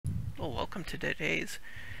people, welcome to today's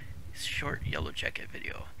short yellow jacket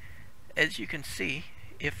video. As you can see,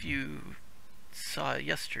 if you saw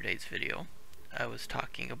yesterday's video, I was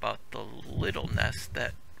talking about the little nest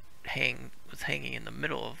that was hanging in the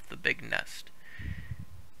middle of the big nest.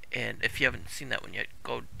 And if you haven't seen that one yet,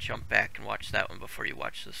 go jump back and watch that one before you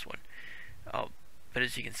watch this one. But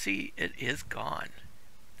as you can see, it is gone.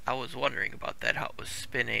 I was wondering about that, how it was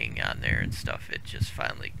spinning on there and stuff. It just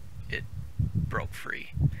finally, it broke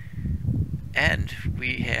free. And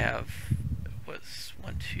we have,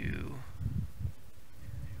 one, two,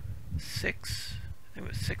 six, I think it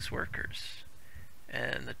was 6 workers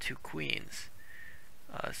and the 2 queens.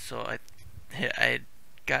 So I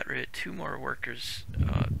got rid of 2 more workers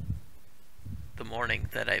the morning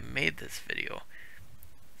that I made this video.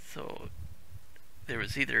 So there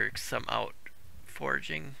was either some out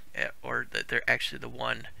foraging, or that they're actually the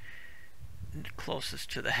one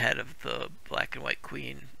closest to the head of the black and white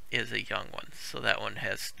queen is a young one. So that one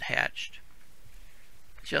has hatched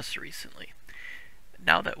just recently.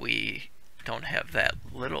 Now that we don't have that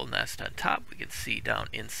little nest on top, we can see down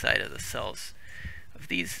inside of the cells of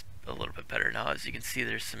these a little bit better now. As you can see,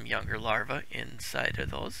 there's some younger larvae inside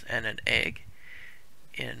of those and an egg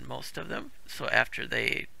in most of them. So after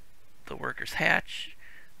the workers hatch,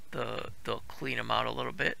 they'll clean them out a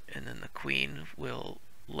little bit, and then the queen will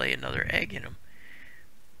lay another egg in them.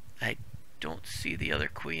 I don't see the other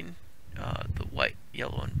queen, the white,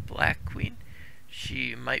 yellow, and black queen.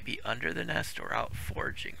 She might be under the nest or out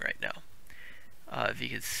foraging right now. If you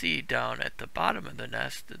can see down at the bottom of the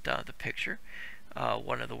nest, down at the picture,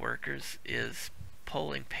 one of the workers is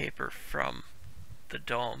pulling paper from the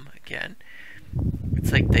dome again.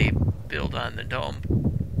 It's like they build on the dome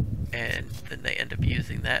and then they end up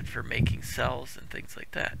using that for making cells and things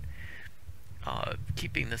like that.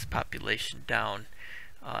 Keeping this population down,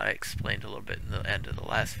 I explained a little bit in the end of the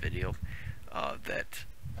last video that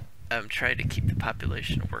I'm trying to keep the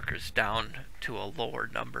population of workers down to a lower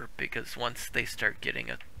number, because once they start getting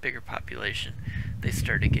a bigger population, they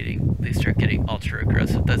start getting ultra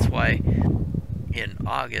aggressive. That's why in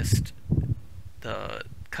August the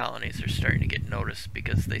colonies are starting to get noticed,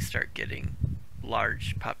 because they start getting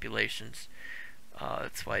large populations.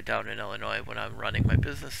 That's why down in Illinois, when I'm running my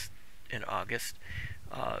business in August,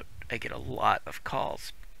 I get a lot of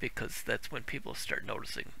calls, because that's when people start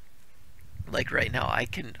noticing. Like right now, I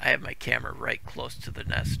have my camera right close to the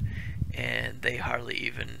nest, and they hardly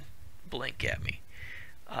even blink at me.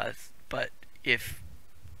 But if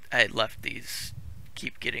I had left these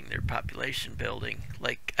keep getting their population building,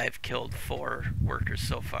 like I've killed 4 workers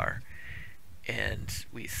so far, and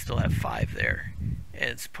we still have 5 there, and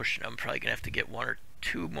it's pushing. I'm probably gonna have to get 1 or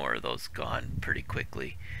 2 more of those gone pretty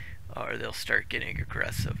quickly, or they'll start getting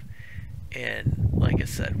aggressive. And like I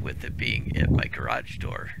said, with it being at my garage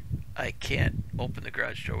door, I can't open the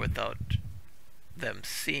garage door without them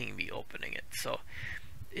seeing me opening it. So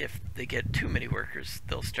if they get too many workers,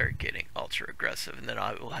 they'll start getting ultra aggressive, and then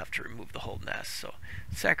I will have to remove the whole nest. So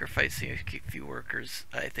sacrificing a few workers,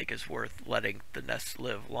 I think, is worth letting the nest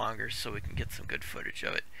live longer so we can get some good footage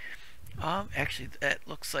of it. Actually, that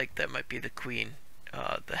looks like that might be the queen,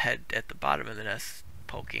 the head at the bottom of the nest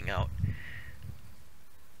poking out.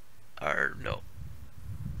 Or no.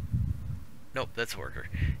 Nope, that's a worker.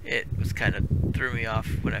 It was kind of threw me off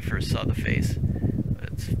when I first saw the face.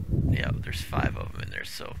 Yeah, there's 5 of them in there,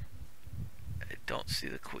 so I don't see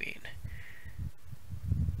the queen.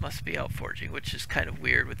 Must be out foraging, which is kind of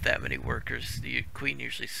weird with that many workers. The queen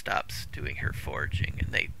usually stops doing her foraging,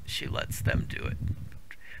 and she lets them do it.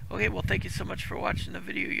 Okay, well, thank you so much for watching the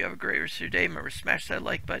video. You have a great rest of your day. Remember, smash that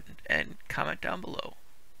like button and comment down below.